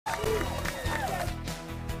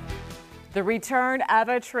The return of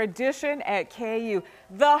a tradition at KU,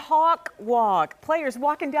 the Hawk Walk. Players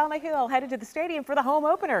walking down the hill headed to the stadium for the home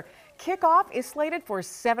opener. Kickoff is slated for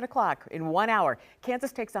 7 o'clock in 1 hour.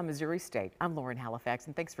 Kansas takes on Missouri State. I'm Lauren Halifax,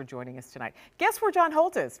 and thanks for joining us tonight. Guess where John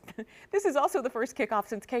Holt is? This is also the first kickoff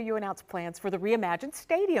since KU announced plans for the reimagined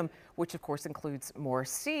stadium, which of course includes more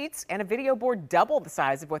seats and a video board double the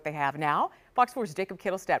size of what they have now. Fox 4's Jacob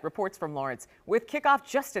Kittelstadt reports from Lawrence with kickoff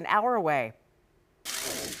just an hour away.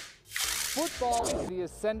 Football is the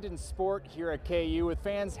ascendant sport here at KU, with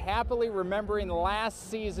fans happily remembering last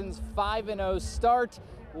season's 5-0 start,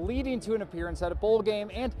 leading to an appearance at a bowl game,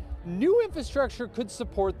 and new infrastructure could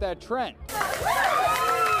support that trend.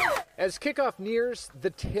 As kickoff nears,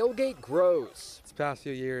 the tailgate grows. This past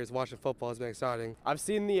few years, watching football has been exciting. I've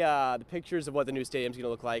seen the pictures of what the new stadium's going to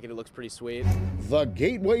look like, and it looks pretty sweet. The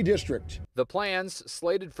Gateway District. The plans,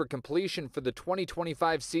 slated for completion for the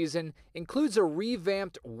 2025 season, includes a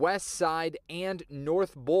revamped West Side and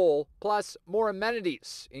North Bowl, plus more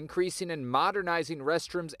amenities, increasing and modernizing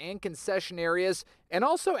restrooms and concession areas, and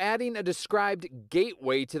also adding a described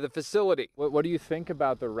gateway to the facility. What do you think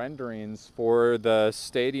about the renderings for the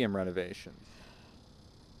stadium renovations?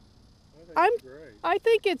 I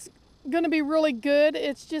think it's going to be really good.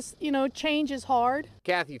 It's just, change is hard.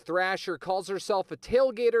 Kathy Thrasher calls herself a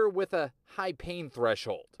tailgater with a high pain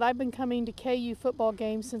threshold. I've been coming to KU football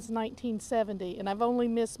games since 1970, and I've only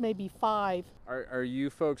missed maybe 5. Are you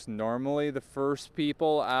folks normally the first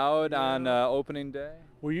people out on opening day?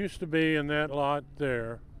 We used to be in that lot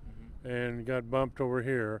there and got bumped over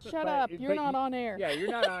here. Shut up, you're not on air. Yeah,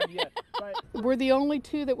 you're not on yet. But We're the only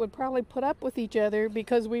two that would probably put up with each other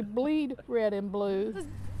because we bleed red and blue.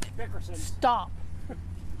 Stop.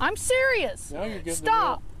 I'm serious. Now you're getting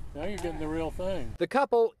Stop. Now you're getting the real thing. the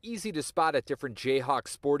couple, easy to spot at different Jayhawk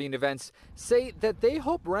sporting events, say that they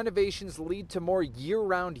hope renovations lead to more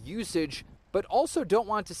year-round usage, but also don't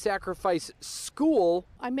want to sacrifice school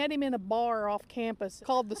I met him in a bar off campus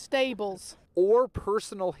called The Stables. or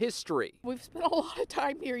personal history. We've spent a lot of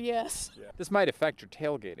time here, yes. This might affect your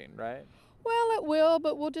tailgating, right? Well, it will,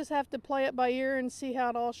 but we'll just have to play it by ear and see how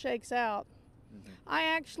it all shakes out. I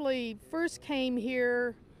actually first came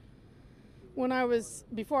here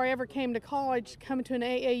before I ever came to college, coming to an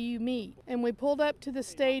AAU meet. And we pulled up to the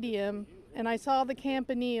stadium, and I saw the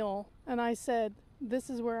campanile, and I said, this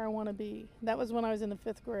is where I want to be. That was when I was in the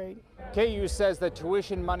 5th grade. KU says that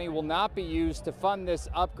tuition money will not be used to fund this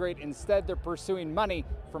upgrade. Instead, they're pursuing money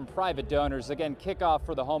from private donors. Again, kickoff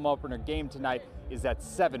for the home opener game tonight is at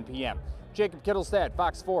 7 p.m. Jacob Kittelstadt,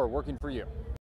 Fox 4, working for you.